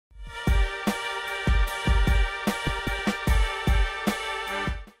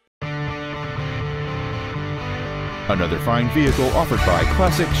Another fine vehicle offered by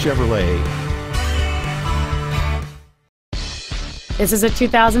Classic Chevrolet. This is a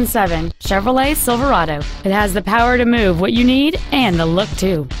 2007 Chevrolet Silverado. It has the power to move what you need and the look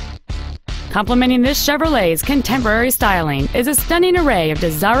too. Complementing this Chevrolet's contemporary styling is a stunning array of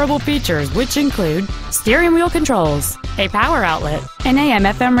desirable features which include steering wheel controls, a power outlet, an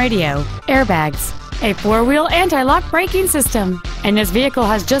AM/FM radio, airbags, a four-wheel anti-lock braking system, and this vehicle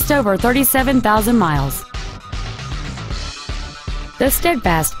has just over 37,000 miles. The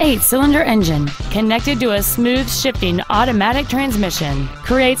steadfast 8-cylinder engine, connected to a smooth shifting automatic transmission,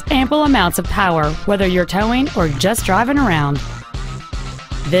 creates ample amounts of power whether you're towing or just driving around.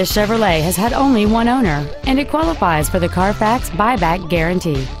 This Chevrolet has had only one owner, and it qualifies for the Carfax buyback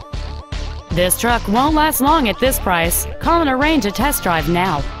guarantee. This truck won't last long at this price. Call and arrange a test drive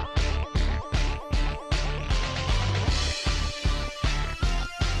now.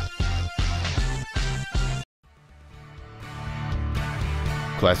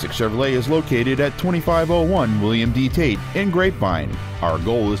 Classic Chevrolet is located at 2501 William D Tate in Grapevine. Our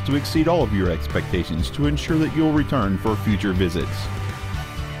goal is to exceed all of your expectations to ensure that you'll return for future visits.